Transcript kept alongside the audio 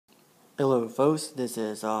Hello folks, this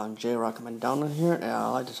is J Rock Mandana here, and I'd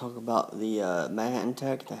like to talk about the Manhattan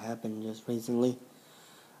attack that happened just recently.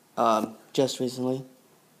 Just recently.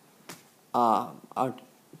 I,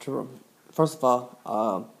 First of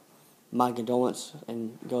all, my condolence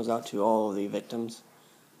and goes out to all of the victims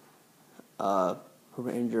who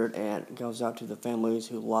were injured, and goes out to the families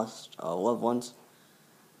who lost loved ones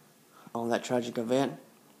on that tragic event.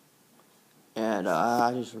 And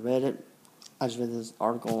I just read it. I just read this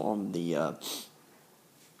article on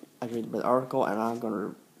I read the article, and I'm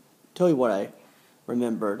going to tell you what I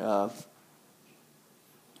remembered.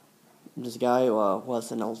 This guy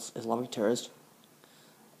was an Islamic terrorist.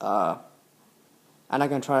 I'm not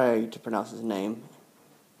going to try to pronounce his name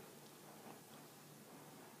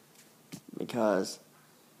because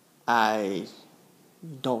I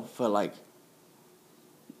don't feel like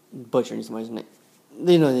butchering somebody's name.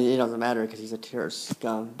 You know, it doesn't matter because he's a terrorist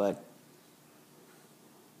scum, but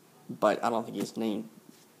I don't think his name.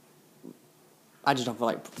 I just don't feel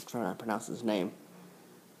like trying to pronounce his name.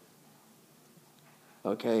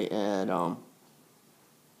 Okay, and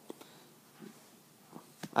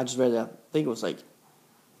I just read that. I think it was like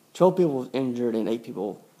 12 people were injured and 8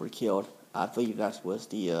 people were killed. I believe that was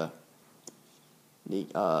the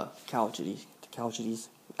casualties.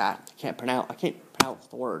 I can't pronounce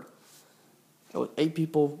the word. It was 8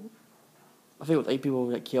 people. I think it was 8 people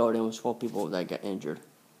that got killed, and it was 12 people that got injured.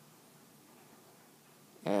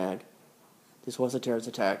 And this was a terrorist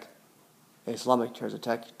attack, an Islamic terrorist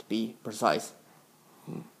attack to be precise.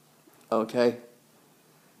 Okay.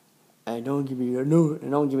 And don't give me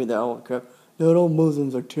that all crap. No, all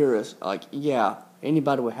Muslims are terrorists. Like, yeah,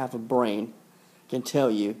 anybody with half a brain can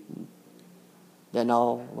tell you that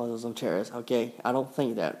all Muslims are terrorists. Okay, I don't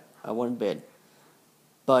think that one bit.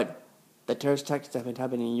 But the terrorist attacks that have been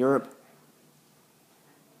happening in Europe,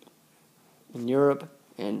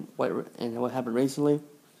 and what happened recently,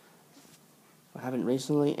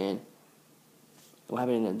 and what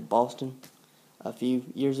happened in Boston a few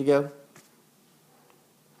years ago,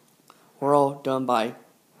 were all done by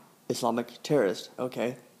Islamic terrorists.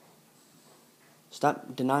 Okay,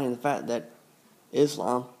 stop denying the fact that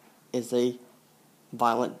Islam is a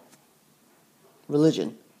violent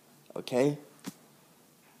religion. Okay,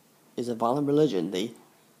 is a violent religion.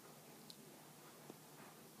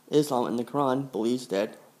 Islam in the Quran believes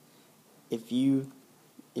that if you're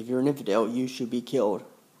an infidel, you should be killed.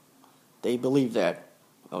 They believe that.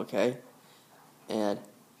 Okay, and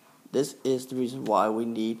this is the reason why we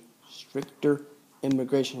need stricter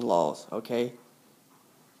immigration laws. Okay,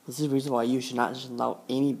 this is the reason why you should not just allow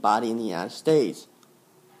anybody in the United States.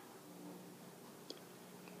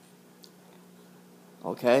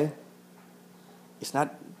 Okay, it's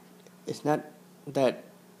not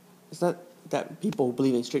that people who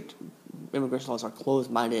believe in strict immigration laws are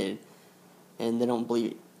closed-minded and they don't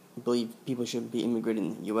believe people shouldn't be immigrating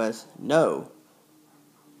in the U.S. No,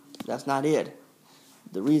 that's not it.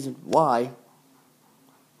 The reason why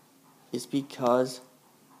is because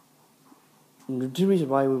the two reasons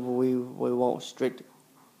why we want strict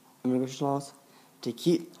immigration laws to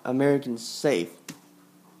keep Americans safe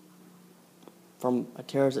from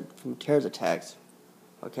terrorist attacks.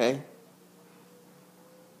 Okay,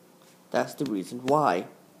 that's the reason why.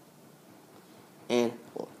 And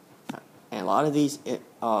a lot of these,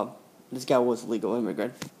 this guy was a legal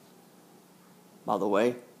immigrant, by the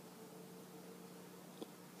way,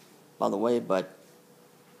 but,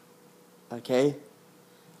 okay,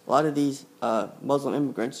 a lot of these Muslim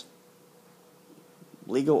immigrants,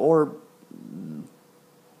 legal or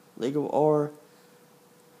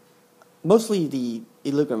mostly the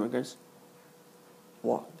illegal immigrants, just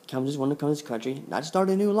want to come to this country, not to start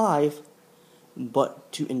a new life,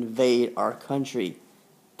 but to invade our country.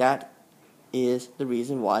 That is the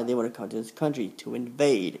reason why they want to come to this country, to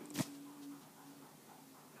invade.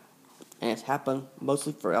 And it's happened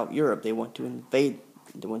mostly throughout Europe. They want to invade.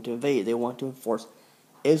 They want to enforce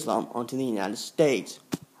Islam onto the United States.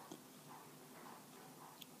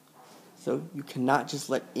 So you cannot just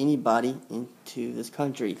let anybody into this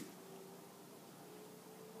country.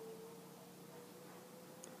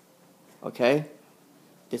 Okay?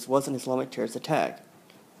 This was an Islamic terrorist attack.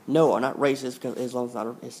 No, I'm not racist because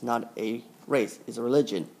Islam is not a race. It's a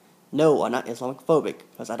religion. No, I'm not Islamophobic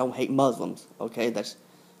because I don't hate Muslims. Okay? That's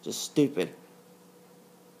just stupid.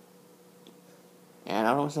 And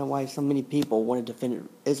I don't understand why so many people want to defend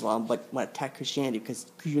Islam but want to attack Christianity because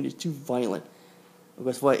Christianity is too violent.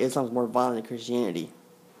 Because what? Islam is more violent than Christianity.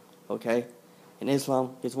 Okay? And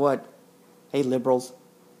Islam, guess what? Hey, liberals,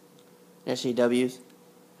 SJWs.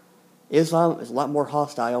 Islam is a lot more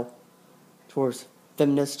hostile towards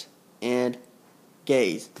feminists and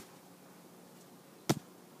gays.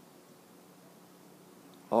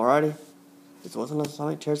 Alrighty? This was an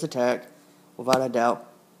Islamic terrorist attack, without a doubt.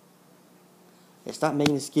 It's not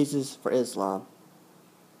making excuses for Islam.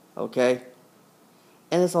 Okay?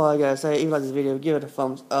 And that's all I gotta say. If you like this video, give it a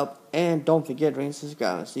thumbs up. And don't forget to ring and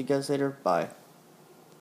subscribe. See you guys later. Bye.